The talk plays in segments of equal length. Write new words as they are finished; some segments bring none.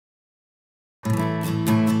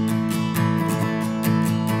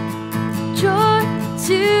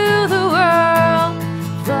to the world,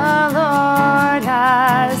 the Lord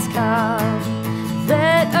has come.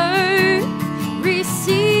 Let earth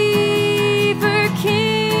receive her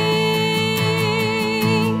King.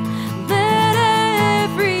 Let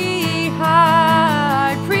every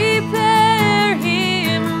heart prepare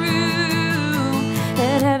him room.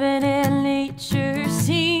 Let heaven and nature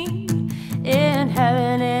sing, in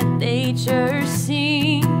heaven and nature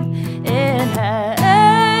sing, in heaven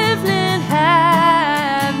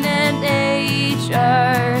and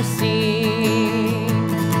nature sing.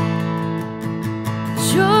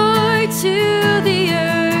 Joy to the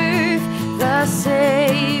earth, the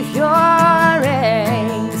Savior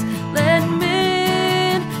reigns. Let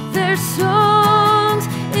men their songs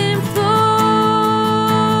employ,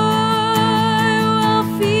 while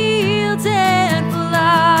fields and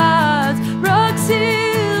floods, rocks,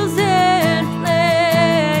 hills, and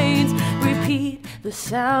plains repeat the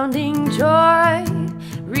sounding joy.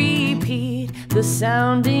 Repeat the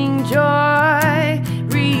sounding joy.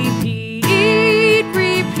 Repeat,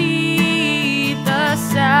 repeat the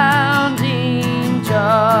sounding joy.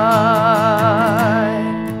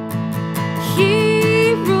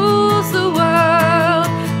 He rules the world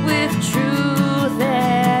with truth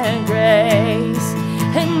and grace,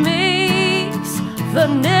 and makes the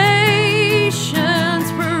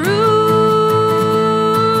nations prove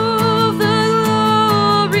the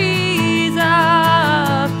glories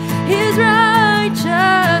of his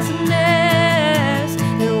righteousness,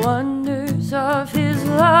 and wonders of his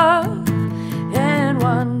love, and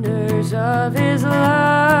wonders of his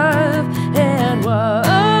love, and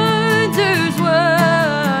wonders,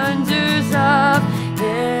 wonders of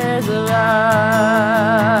his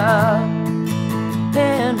love,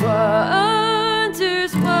 and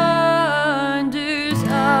wonders, wonders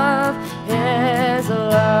of his love.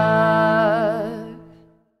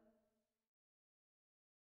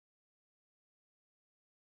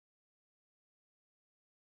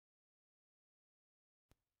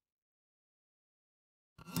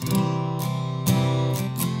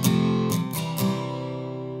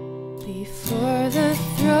 Before the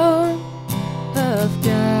throne of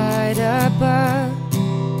God above,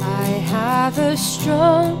 I have a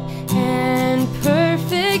strong and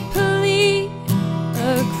perfect plea,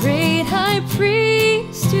 a great high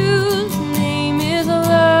priest whose name is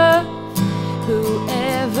love,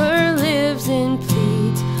 whoever lives and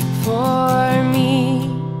pleads for me.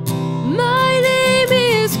 My name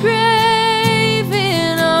is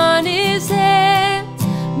graven on his hands,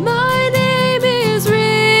 my name is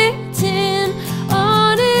written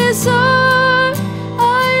on his arm.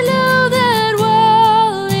 I know that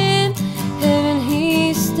while in heaven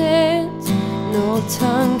he stands, no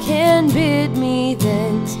tongue can bid me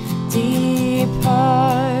thence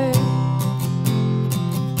depart.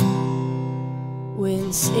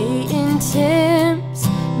 When Satan tempts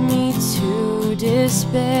me to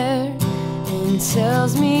despair and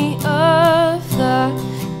tells me of the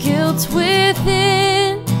guilt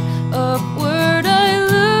within, upward I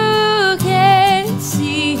look and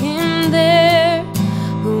see him there,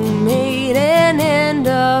 who made an end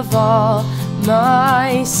of all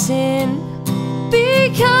my sin.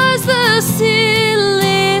 Because the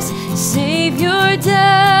sinless Savior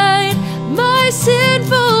died, my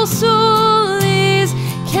sinful soul is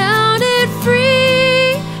counted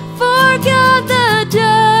free. For God the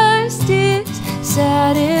just is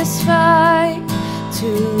satisfied to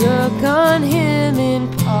look on him and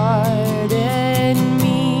pardon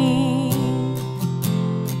me.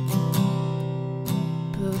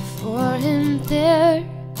 Before him there,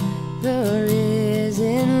 the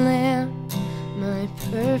risen Lamb, my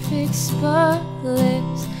perfect,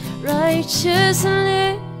 spotless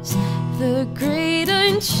righteousness, the great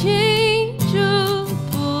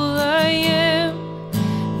unchangeable I am,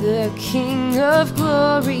 the King of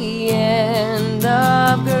glory and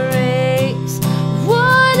of grace.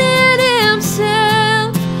 One in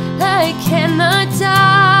himself, I cannot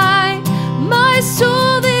die. My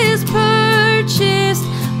soul is purchased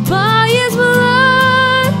by his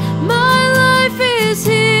blood. My life is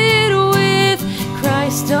hid with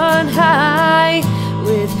Christ on high,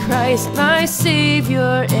 with Christ my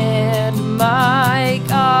Savior and my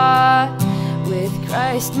God, with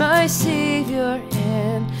Christ my Savior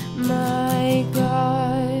and my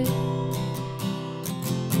God.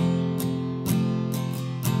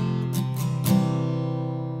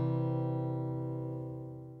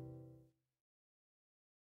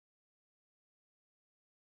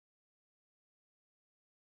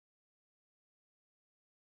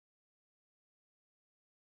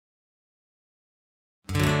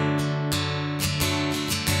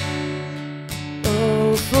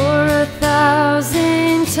 Oh, for 1,000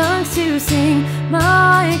 to sing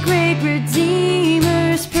my great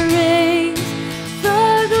Redeemer's praise.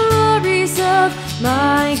 The glories of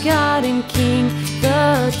my God and King,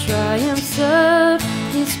 the triumphs of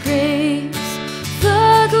His grace.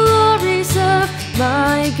 The glories of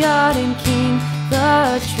my God and King,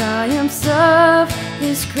 the triumphs of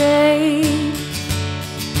His grace.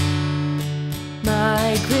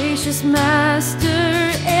 My gracious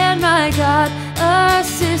Master and my God,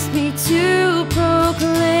 assist me to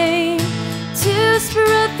proclaim, to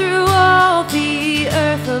spread through all the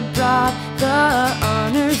earth abroad the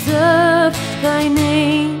honors of Thy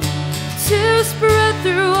name. To spread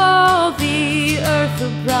through all the earth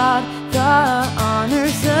abroad the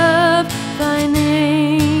honors of Thy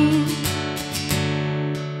name.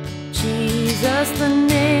 Jesus, the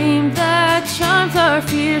name that charms our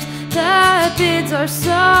fears, that bids our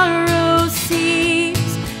sorrows cease.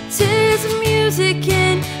 'Tis music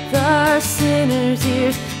in the sinner's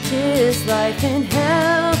ears, 'tis life and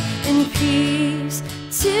health and peace.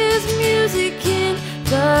 'Tis music in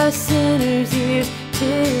the sinner's ears,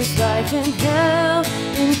 'tis life and health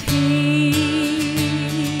and peace.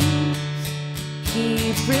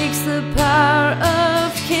 He breaks the power of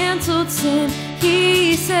canceled sin,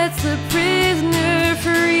 He sets the prisoner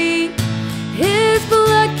free. His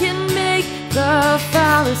blood can make the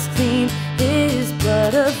foulest clean, His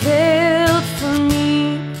blood availed for me.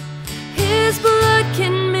 His blood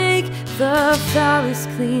can make the foulest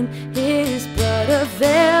clean, His blood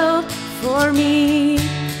availed for me.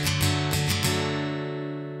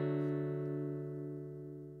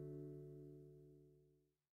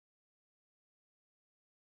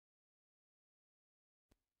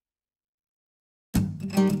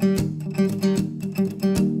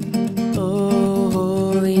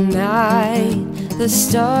 The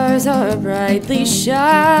stars are brightly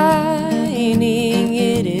shining.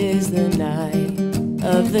 It is the night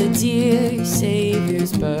of the dear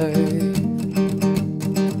Savior's birth.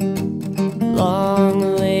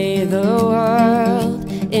 Long lay the world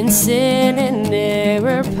in sin and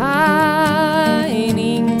error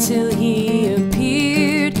pining, till He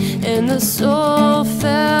appeared and the soul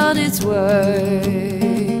felt its worth.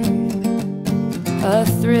 A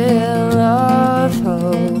thrill of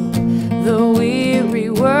hope, the weary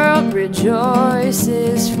world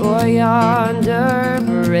rejoices, for yonder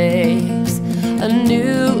breaks a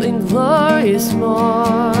new and glorious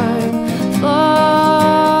morn. Fall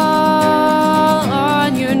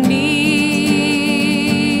on your knees,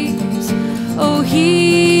 oh,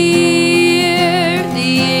 hear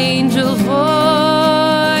the angel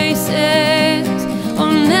voices,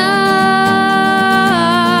 oh,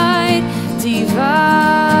 night divine,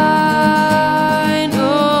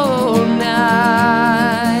 oh,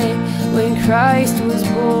 night when Christ was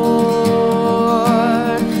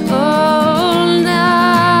born, oh,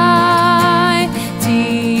 night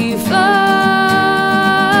divine,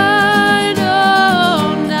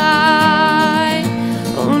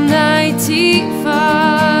 oh, night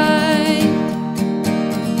divine.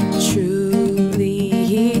 Truly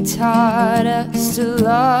He taught us to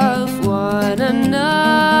love one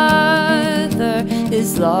another.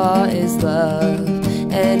 His law is love,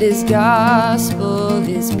 and His gospel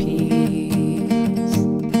is peace.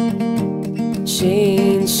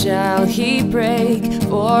 Chains shall He break,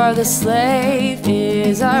 for the slave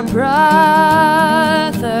is our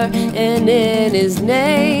brother, and in His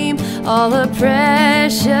name all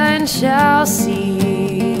oppression shall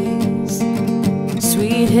cease.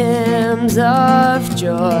 Sweet hymns of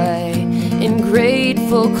joy in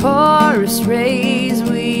grateful chorus raise,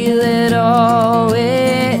 we let all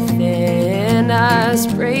within us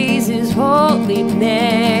praise His holy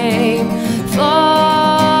name. Fall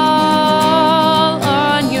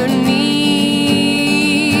on your knees,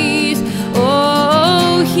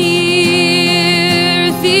 oh,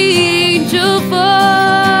 hear the angel voices,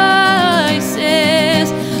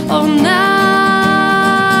 oh, night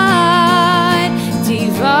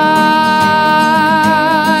divine,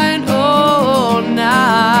 oh,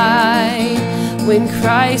 night when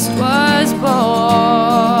Christ was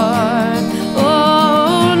born,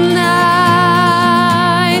 oh,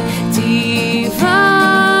 night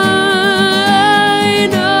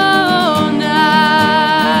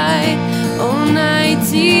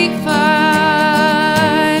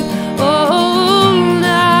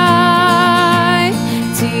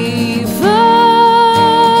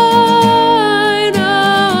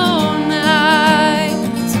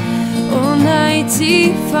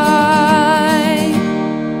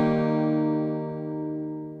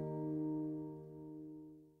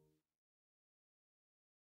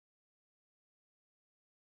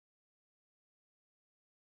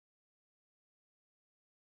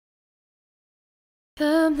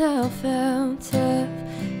Come thou fount of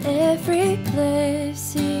every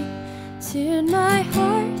blessing, tune my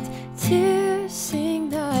heart to sing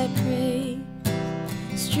thy praise.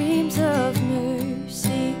 Streams of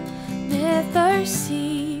mercy never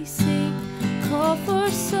ceasing, call for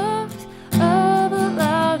songs of the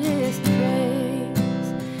loudest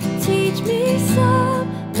praise. Teach me some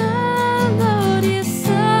melodious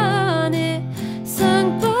sonnet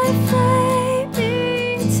sung by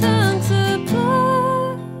flaming tongues above.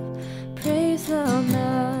 Praise the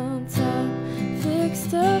mountain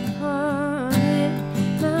fixed upon it,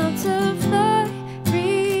 mount of thy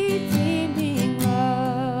redeeming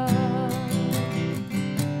love.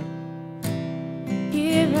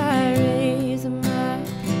 Here I raise my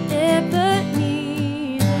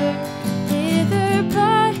Ebenezer, hither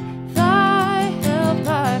by thy help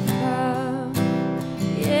I've come,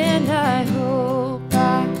 and I hope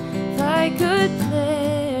by thy good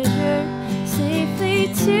pleasure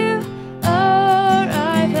safely to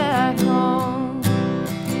arrive at home.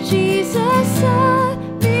 Jesus sought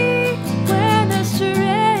me when a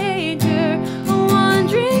stranger,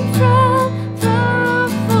 wandering from the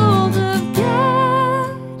fold of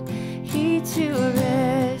God. He to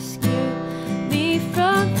rescue me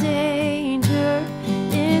from danger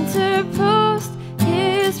interposed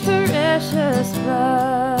his precious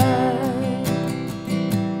blood.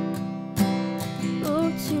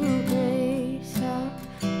 Oh, to grace, how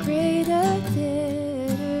great a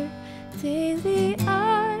debtor daily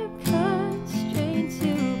I'm constrained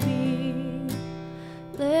to be.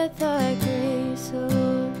 Let thy grace, O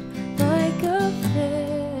Lord, like a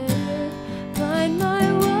fetter, bind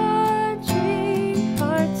my wandering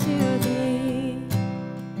heart to thee.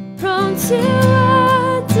 Prone to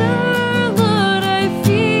wander, Lord, I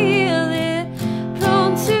feel it,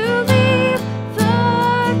 prone to leave the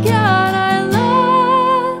God I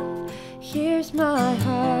love. Here's my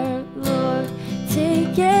heart, Lord,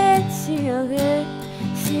 take it, seal it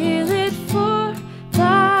for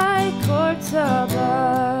thy courts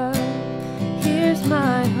above. Here's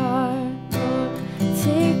my heart, Lord,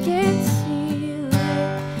 take it, seal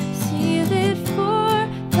it for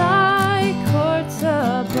thy courts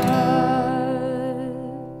above.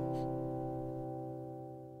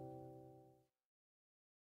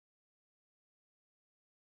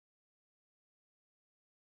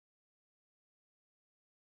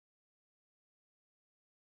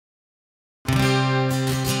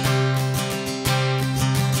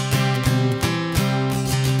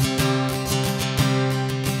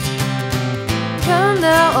 Come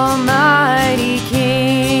thou almighty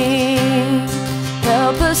King,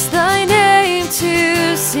 help us thy name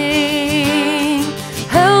to sing,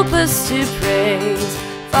 help us to praise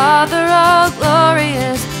Father all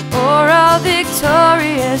glorious, or all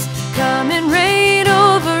victorious. Come and reign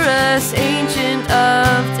over us, Ancient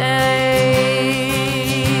of Days.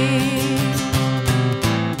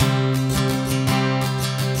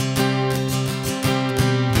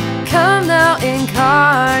 Come thou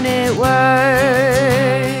incarnate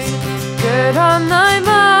Word, gird on thy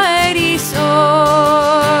mighty sword,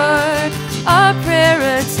 our prayer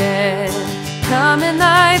attend. Come and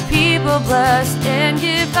thy people bless, and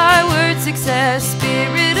give thy word success.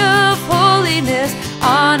 Spirit of holiness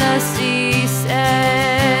on us descend.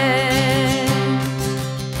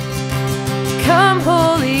 Come,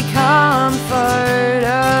 Holy Comforter,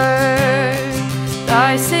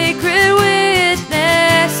 thy sacred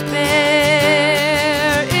witness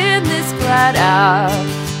bear in this glad hour.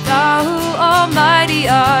 Thou who almighty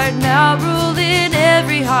art, now rule in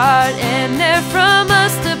every heart, and ne'er from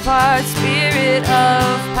us depart, Spirit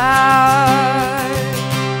of power.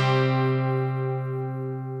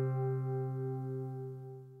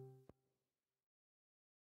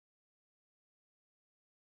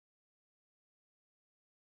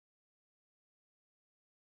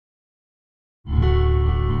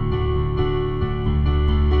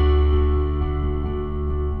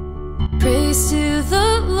 Praise to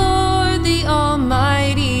the Lord, the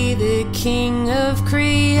Almighty, the King of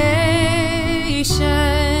creation.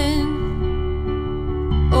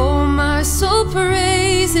 Oh, my soul,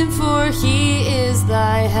 praise him, for he is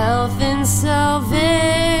thy health and salvation.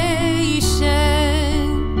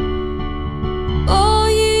 All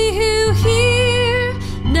ye who hear,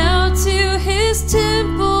 now to his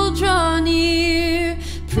temple draw near.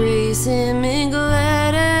 Praise him in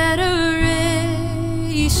glad adoration.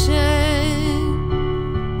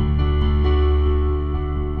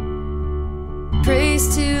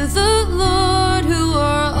 Praise to the Lord, who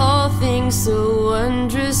o'er all things so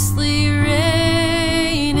wondrously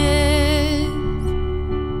reigneth,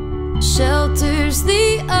 shelters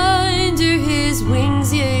thee under his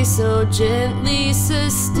wings, yea, so gently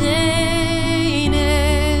sustaineth.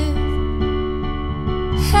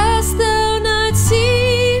 Hast thou not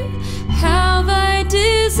seen how thy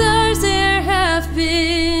desires there have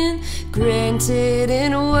been granted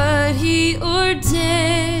in what he ordaineth?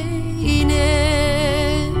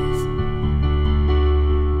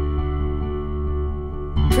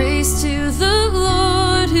 Praise to the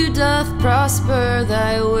Lord who doth prosper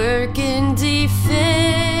thy work and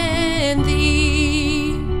defend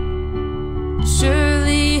thee.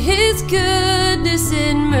 Surely his goodness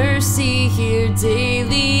and mercy here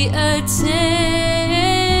daily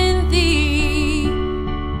attend thee.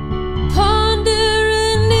 Ponder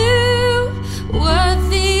anew what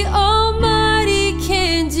the Almighty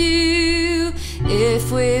can do,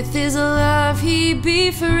 if with his love he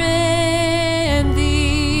befriend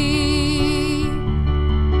thee.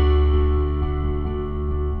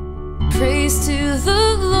 Praise to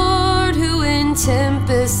the Lord who in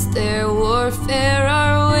tempests their warfare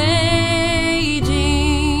are waging,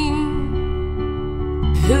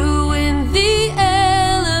 who in the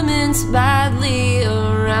elements badly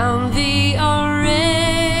around thee are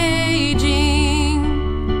raging.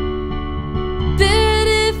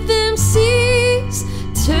 Biddeth them cease,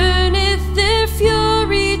 turneth their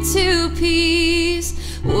fury to peace,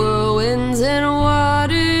 whirlwinds and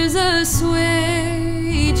waters assuaging.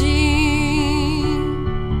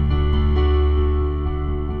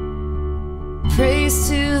 Praise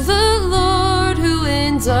to the Lord who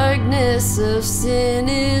in darkness of sin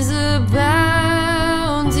is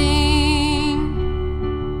abounding,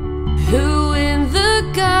 who in the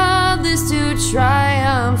godless to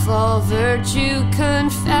triumph all virtue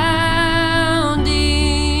confounding.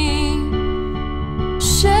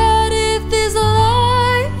 Sheddeth his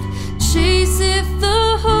light, chaseth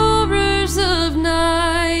the horrors of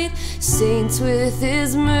night, saints with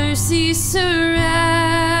his mercy surrounding.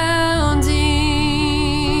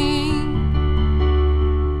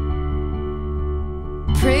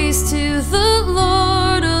 Praise to the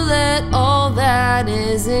Lord, oh let all that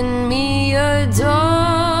is in me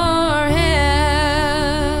adore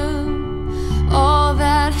him. All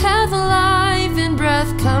that hath life and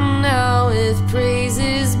breath, come now with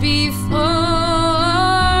praises before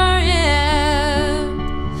him.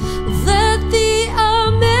 Let the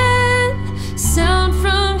Amen sound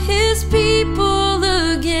from his people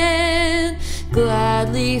again,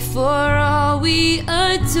 gladly for all we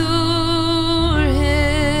adore him.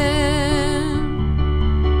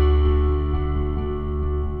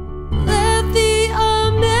 Let the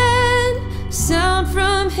Amen sound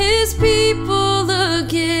from his people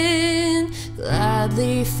again,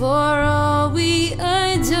 gladly for all we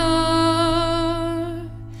adore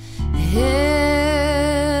him.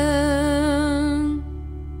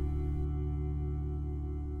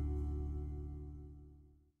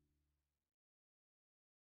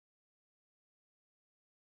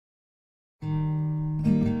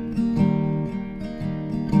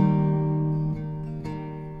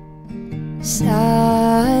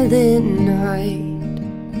 Silent night,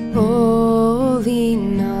 holy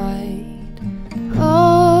night,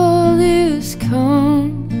 all is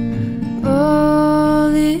calm, all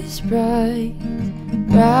is bright,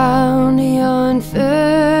 round yon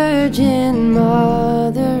virgin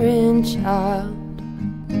mother and child,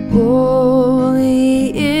 holy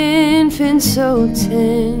infant so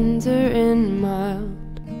tender and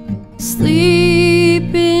mild,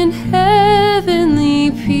 sleep in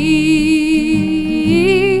heavenly peace,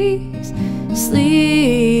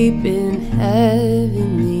 sleep in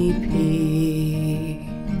heavenly peace.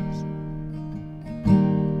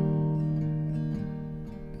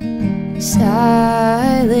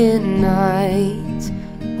 Silent night,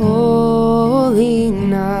 holy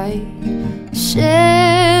night,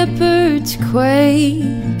 shepherds quake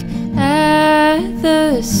at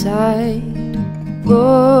the sight,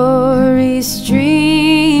 glory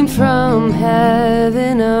stream from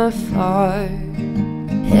heaven afar,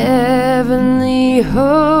 heavenly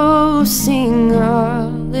hosts sing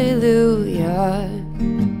hallelujah.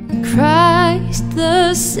 Christ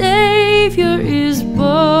the Savior is born,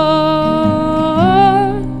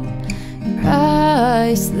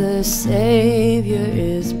 Christ the Savior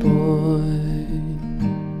is born.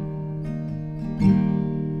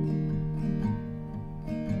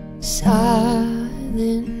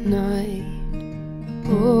 Silent night,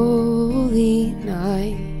 holy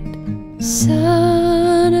night,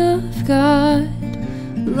 Son of God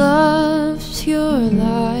loves your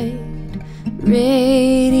light,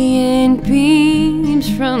 radiant beams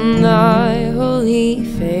from thy holy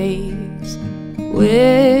face,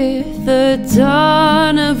 with the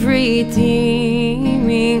dawn of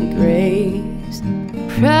redeeming grace.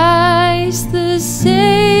 Christ the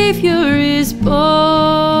Savior is born.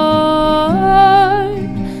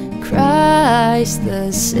 Christ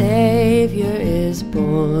the Savior is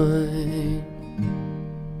born.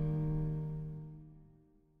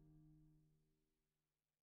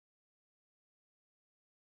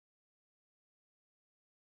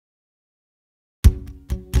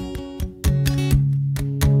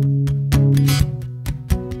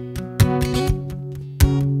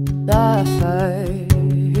 The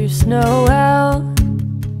first Noel,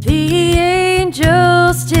 the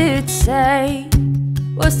angels did say,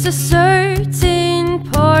 was to certain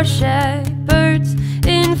poor shepherds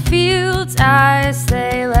in fields as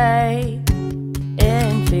they lay,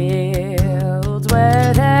 in fields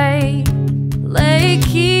where they lay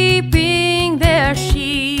keeping their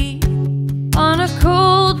sheep on a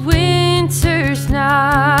cold winter's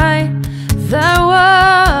night that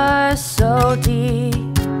was so deep.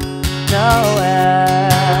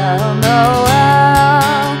 Noel,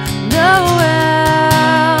 Noel,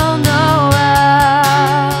 Noel, Noel,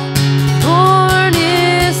 born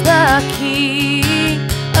is the King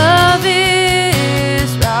of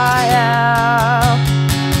Israel.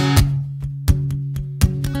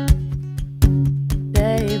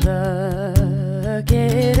 They looked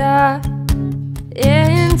up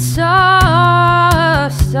and saw a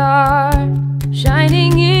star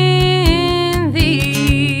shining in the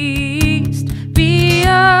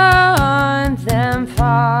beyond them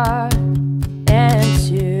far, and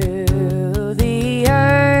to the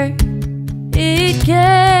earth it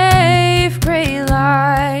gave great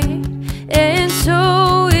light, and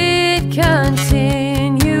so it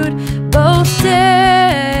continued both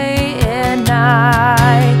day and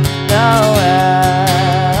night.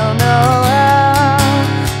 Noel, Noel,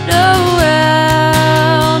 Noel,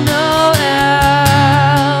 Noel,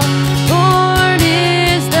 born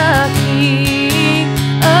is the King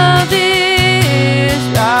of Israel.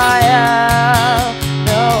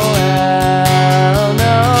 Noel,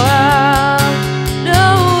 Noel,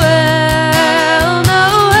 Noel,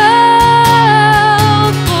 Noel,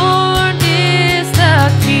 born is the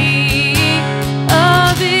King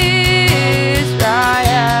of Israel.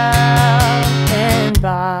 And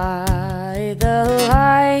by the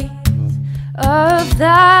light of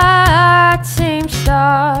that same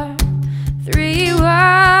star, 3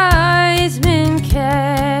 wise men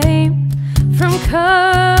came from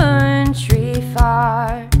country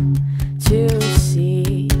far to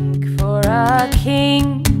seek for a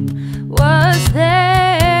king was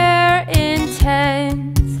their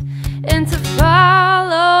intent, and to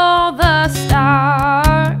follow the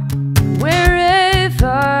star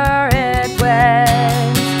wherever it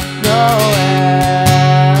went. Noel,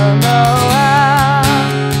 Noel,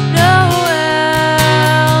 Noel,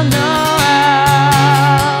 Noel,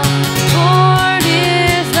 born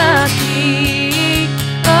is the King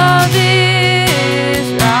of Israel.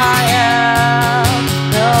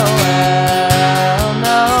 Noel,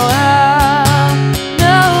 Noel,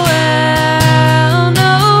 Noel,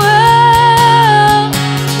 Noel,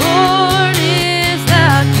 born is the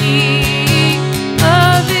King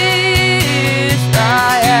of Israel.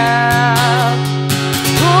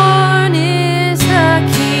 Born is the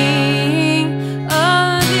King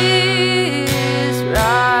of Israel.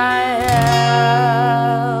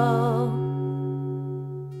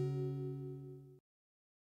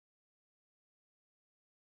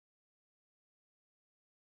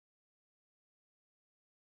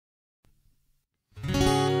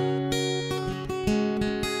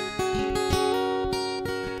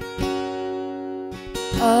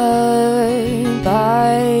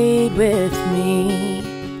 Abide with me,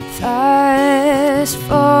 fast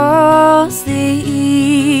falls the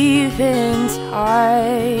eventide.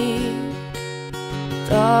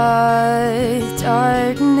 The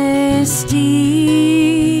darkness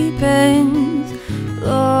deepens,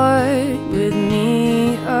 Lord, with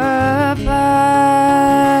me abide.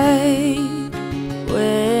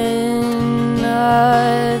 When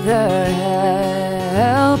other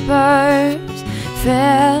helpers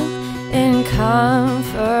fail and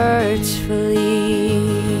comforts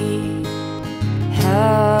flee,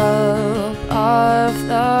 help of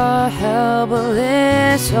the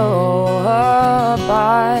helpless, oh,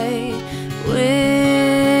 abide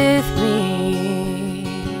with me.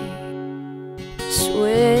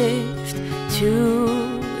 Swift to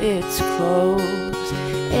its close,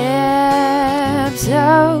 ebbs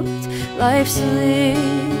out life's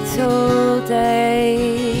little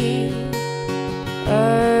day.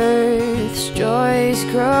 Earth's joys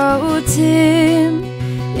grow dim,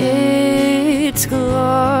 its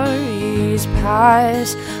glories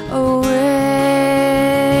pass away.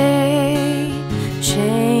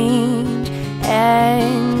 change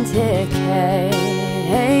and decay.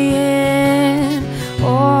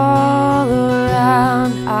 All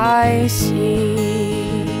around I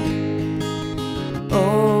see,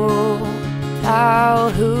 oh, thou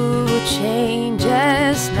who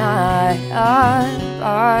changest not,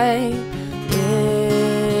 abide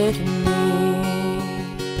with me.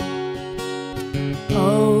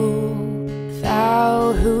 Oh,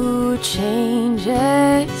 thou who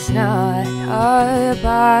changest not,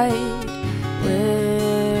 abide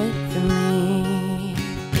with me.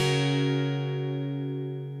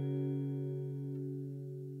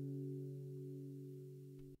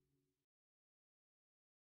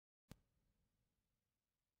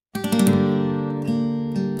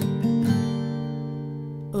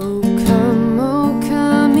 Oh come,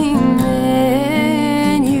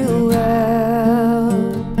 Emmanuel,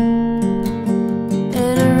 and a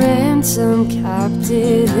ransom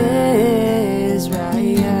captive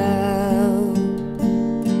Israel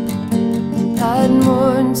that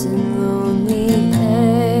mourns in lonely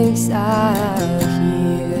exile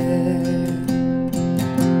here,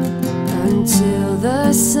 until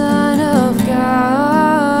the Son of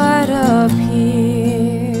God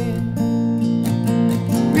appear.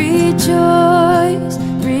 Rejoice,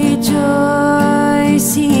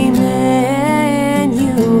 rejoice, Emmanuel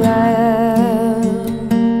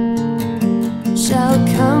shall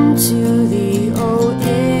come to thee, O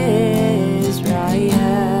Israel.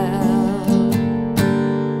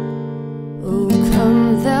 O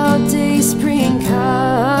come, thou dayspring,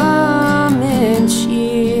 come and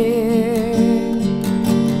cheer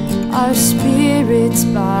our spirits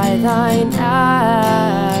by thine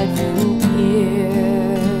advent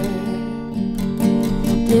here.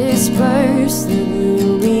 Disperse the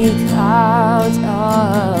gloomy clouds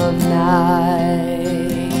of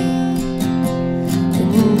night,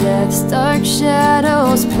 and death's dark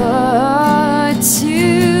shadows put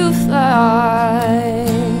to flight.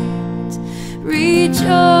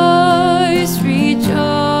 Rejoice,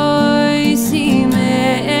 rejoice,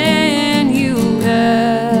 Emmanuel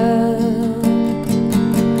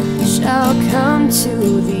shall come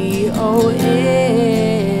to thee, O Israel.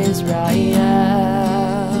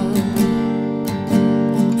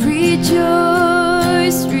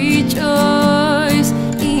 Rejoice, rejoice,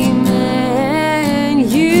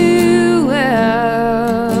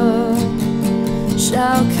 Emmanuel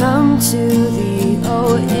shall come to thee,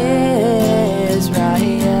 O Israel.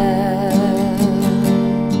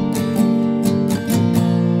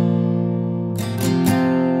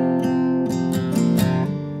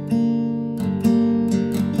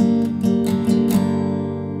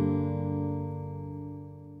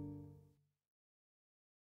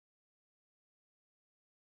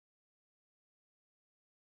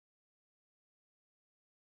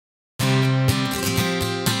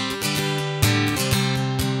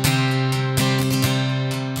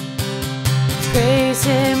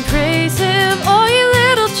 Praise him, all you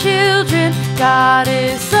little children. God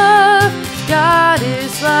is love, God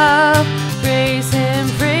is love. Praise him,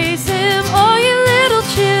 all you little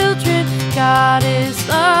children. God is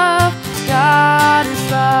love, God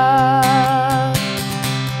is love.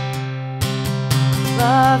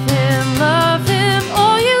 Love him,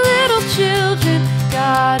 all you little children.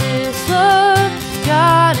 God is love,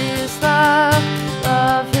 God is love.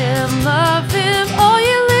 Love him, all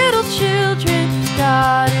you little children.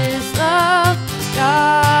 God is love,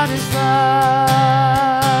 God is love.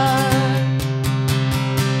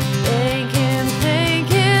 Thank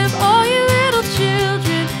him, all you little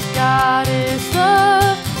children. God is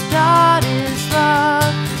love, God is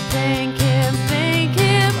love. Thank him,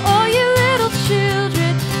 all you little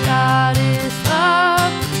children. God is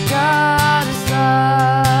love, God is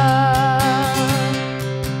love.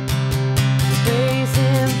 Praise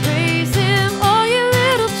him, all you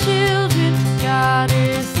little children. God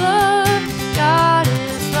is love, God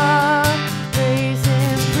is love. Praise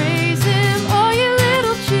him, all you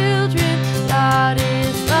little children. God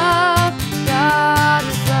is love, God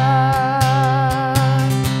is love.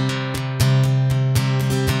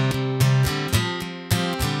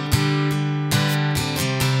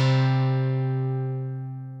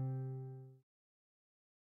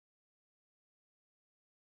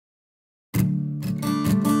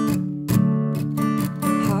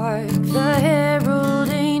 Hark, the herald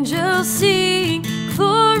angels sing,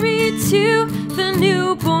 glory to the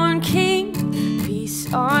newborn King.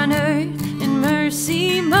 Peace on earth and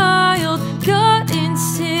mercy mild, God and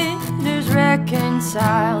sinners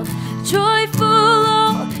reconciled. Joyful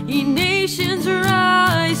all ye nations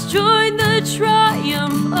rise, join the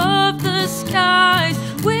triumph of the skies.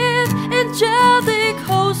 With angelic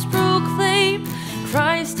hosts proclaim,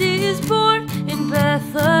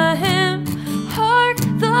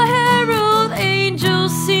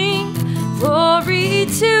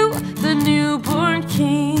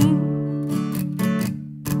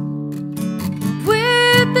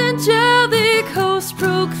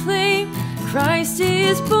 Christ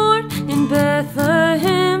is born in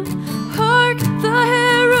Bethlehem. Hark, the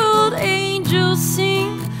herald angels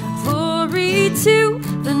sing, glory to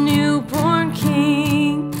the newborn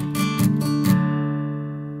King.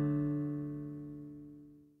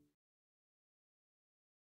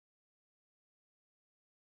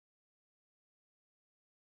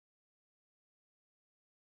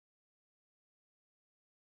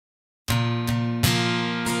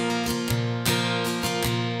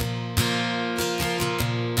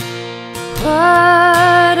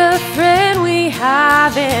 What a friend we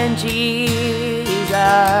have in Jesus,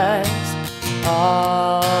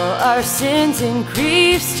 all our sins and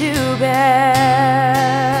griefs to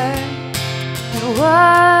bear. And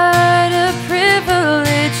what a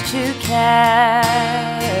privilege to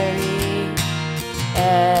carry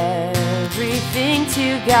everything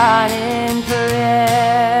to God in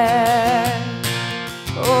prayer.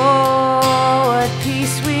 Oh, what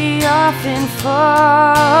peace we often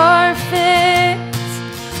forfeit.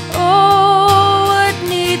 Oh, what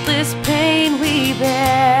needless pain we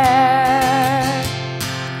bear.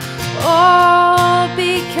 All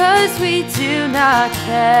because we do not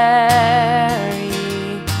carry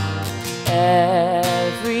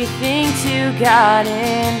everything to God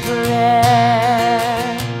in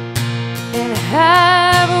prayer. And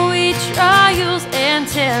have we trials and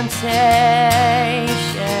temptations?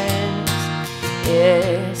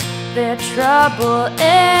 Is there trouble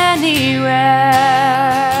anywhere?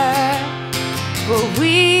 But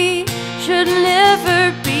we should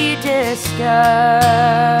never be discouraged.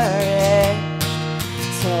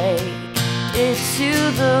 Take it to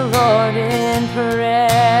the Lord in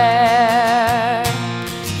prayer.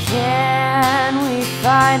 Can we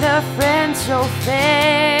find a friend so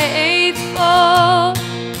faithful,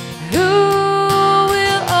 who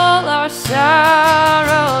will all our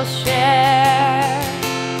sorrows share?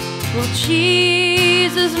 Well,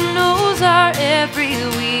 Jesus knows our every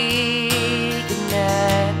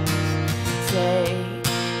weakness. Take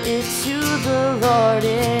it to the Lord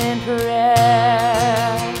in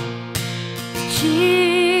prayer.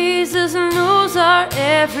 Jesus knows our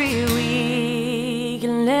every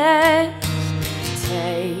weakness.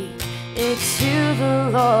 Take it to the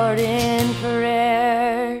Lord in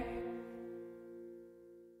prayer.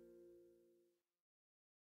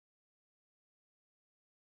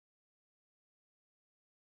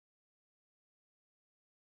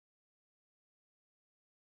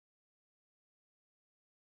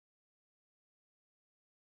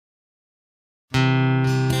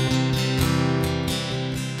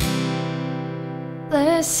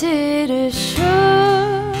 Blessed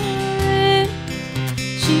assurance,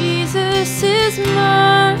 Jesus is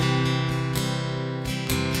mine.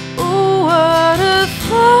 Oh, what a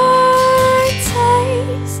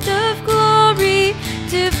foretaste of glory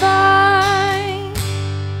divine,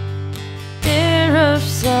 heir of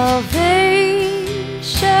salvation,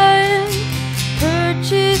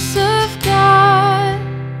 purchase of God,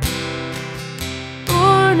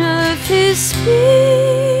 born of His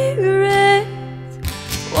Spirit,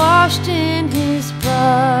 washed in His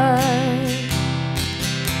blood.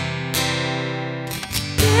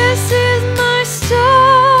 This is my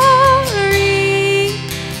story,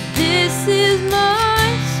 this is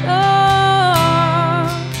my song,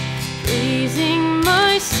 praising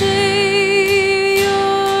my Savior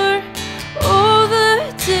all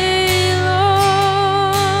the day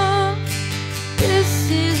long. This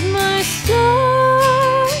is my story,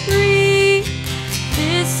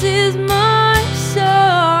 this is my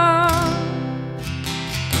song,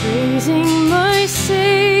 praising my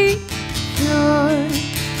Savior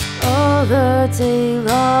all the day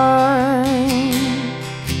long.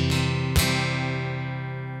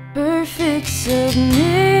 Perfect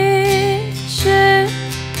submission,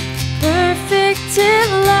 perfect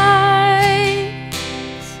delight,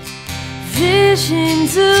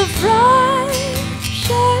 visions of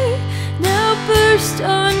rapture now burst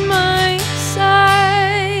on my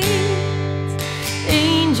sight.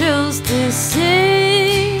 Angels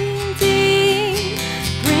descending,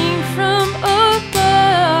 bring from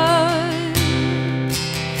above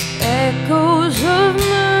echoes of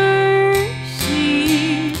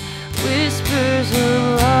mercy, whispers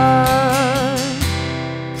of love.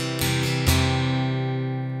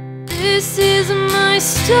 This is my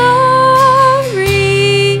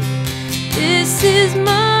story, this is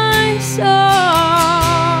my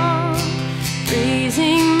song,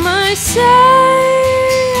 praising my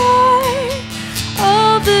Savior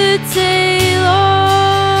all the day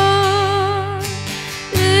long.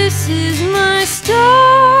 This is my story,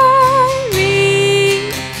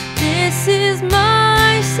 this is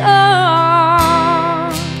my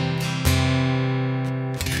song,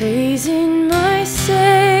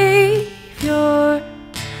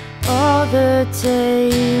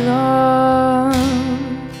 day long,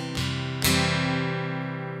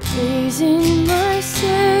 praising my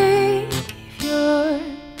Savior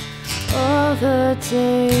all the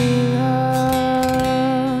day long.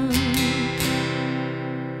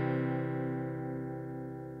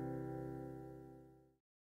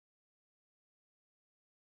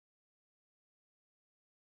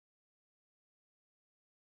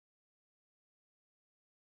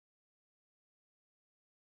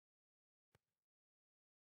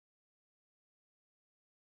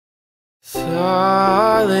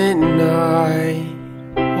 Silent night,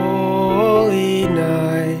 holy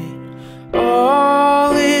night,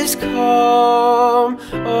 all is calm,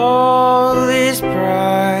 all is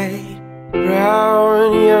bright.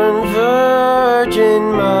 Brown young virgin,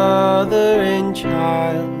 mother and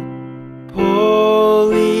child,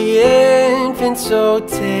 holy infant, so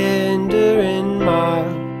tender and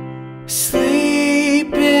mild,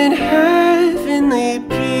 sleep in heavenly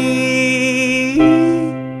peace,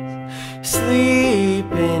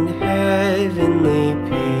 sleep in heavenly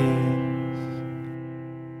peace.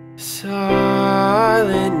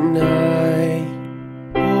 Silent night,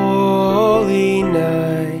 holy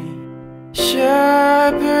night,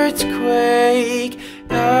 shepherds quake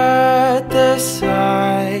at the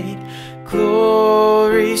sight,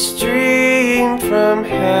 glory stream from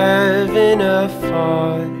heaven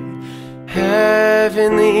afar,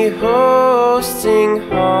 heavenly hosts sing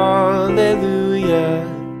hallelujah.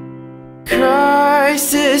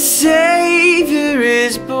 Christ the Savior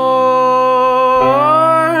is born,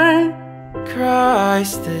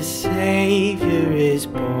 Christ the Savior is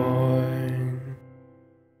born.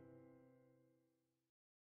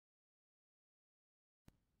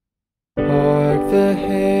 Hark the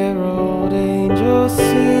herald angels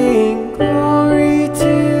sing, glory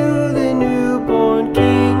to the newborn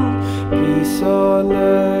King, peace on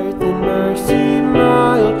earth and mercy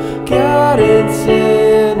mild, God and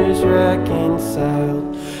sinners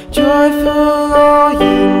reconciled. Joyful all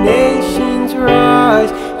ye nations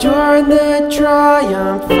rise, join the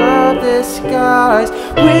triumph of the skies,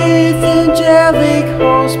 with angelic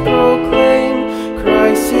hosts proclaim,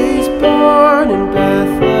 Christ is born in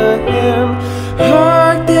Bethlehem.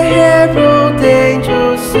 Hark the herald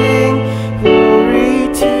angels sing, glory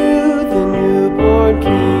to the newborn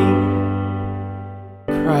King.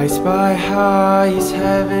 Christ by highest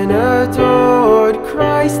heaven adored,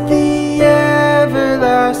 Christ the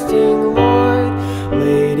everlasting Lord.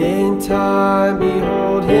 Late in time,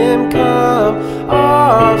 behold him come,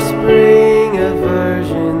 offspring of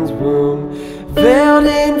virgin's womb. Veiled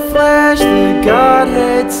in flesh, the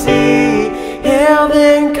Godhead see, hail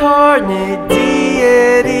the incarnate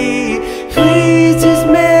deity. Pleases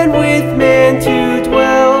man with man to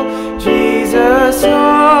dwell, Jesus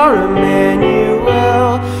our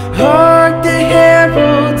Emmanuel. Hark the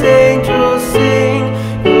herald angels sing,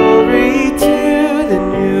 glory to the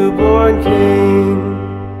newborn King.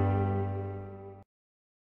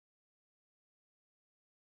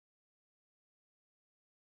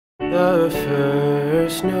 The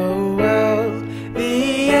first Noel,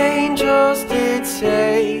 the angels did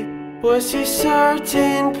say, was to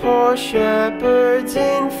certain poor shepherds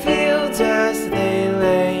in fields as they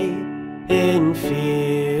lay, in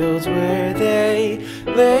fields where they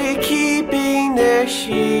lay keeping their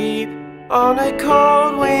sheep, on a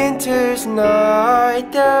cold winter's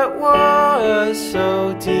night that was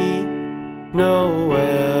so deep.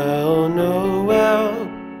 Noel, Noel,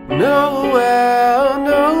 Noel,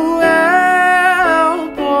 Noel,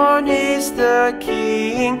 born is the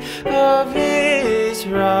King of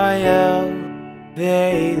Israel.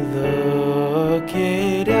 They looked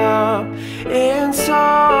up and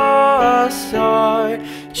saw a star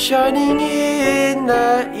shining in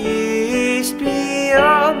the east,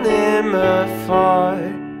 beyond them afar,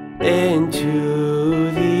 and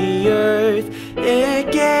to the earth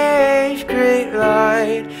it gave great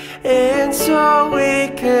light. And so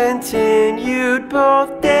it continued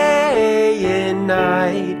both day and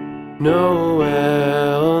night.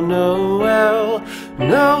 Noel, Noel,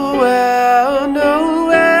 Noel,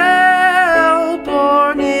 Noel,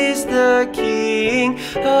 born is the King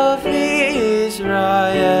of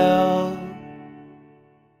Israel.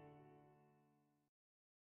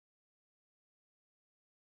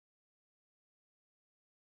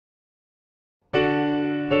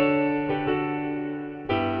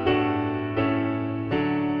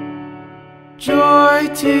 Joy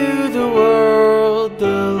to the world, the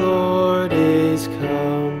Lord is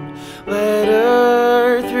come. Let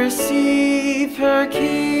earth receive her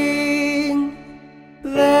King.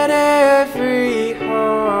 Let every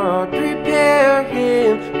heart prepare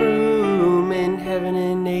him room, in heaven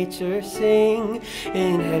and nature sing.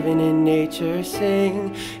 In heaven and nature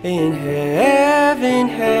sing. In heaven,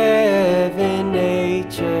 heaven,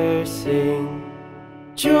 nature sing.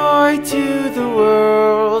 Joy to the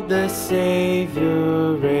world, the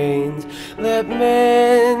Savior reigns. Let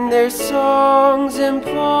men their songs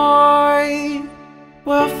employ,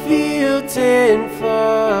 while fields and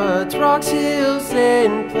floods, rocks, hills,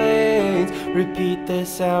 and plains repeat the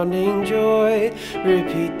sounding joy,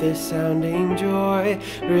 repeat the sounding joy,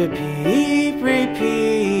 repeat,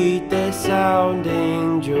 repeat the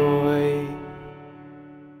sounding joy.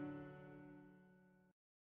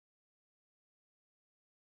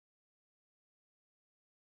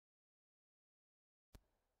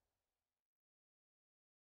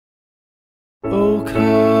 O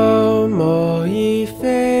come, all ye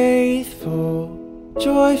faithful,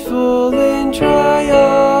 joyful and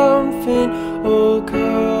triumphant. O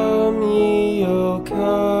come ye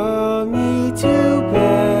to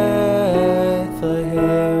Bethlehem.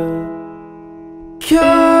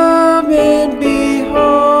 Come and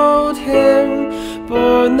behold him,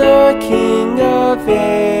 born the King of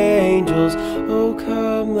angels. O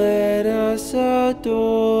come, let us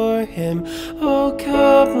adore him. O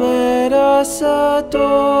come, let us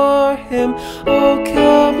adore him. O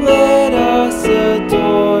come, let us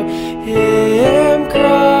adore him,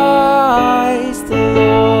 Christ.